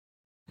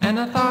And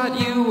I thought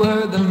you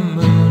were the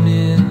moon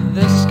in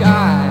the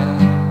sky,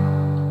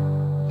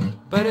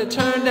 but it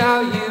turned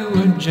out you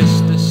were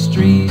just a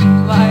street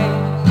light.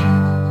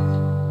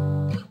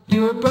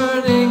 You were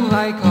burning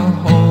like a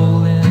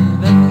hole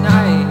in the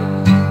night.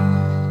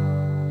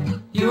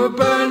 You were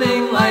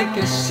burning like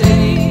a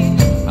city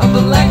of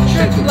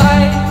electric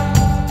light.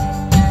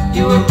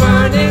 You were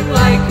burning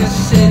like a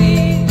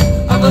city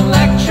of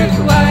electric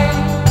light.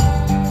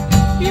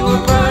 You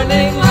were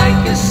burning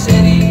like a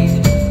city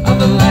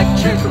of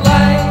electric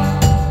light.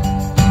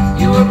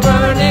 You were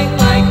burning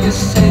like a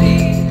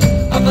city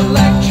of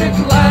electric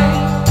light.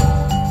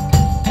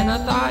 And I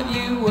thought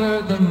you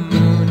were the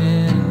moon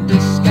in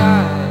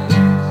disguise,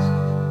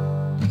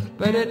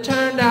 but it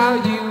turned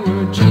out you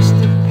were just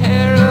a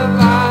pair of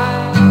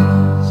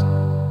eyes.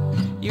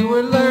 You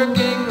were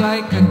lurking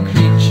like a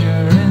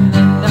creature in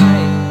the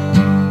night.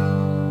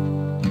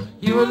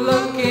 You were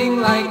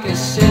looking like a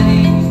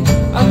city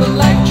of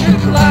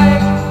electric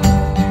light.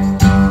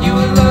 You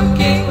were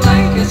looking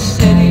like a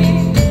city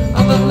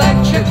of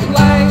electric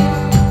light.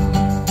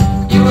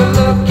 You were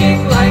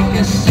looking like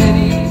a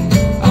city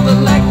of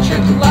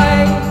electric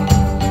light.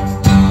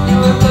 You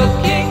were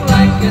looking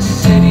like a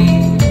city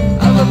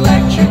of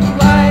electric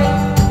light.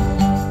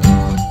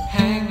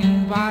 Hanging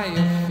by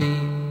your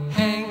feet,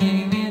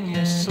 hanging in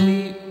your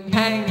sleep,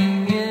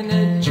 hanging in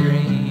a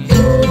dream.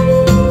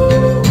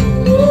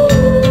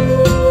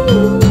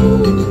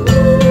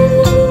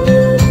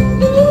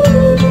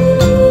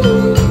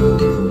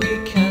 We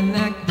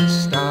connect the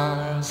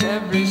stars,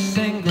 every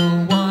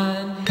single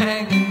one,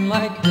 hanging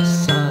like the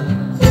sun.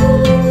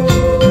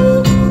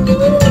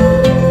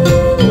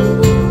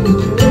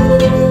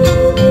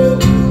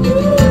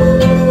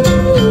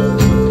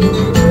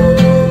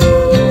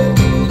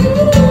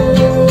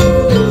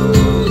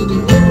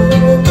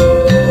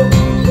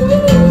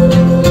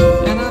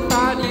 And I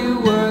thought you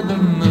were the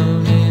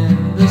moon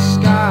in the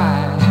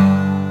sky,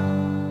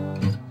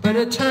 but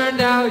it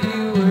turned out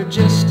you were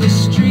just a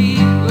street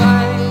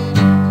light.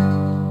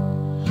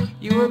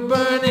 You were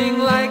burning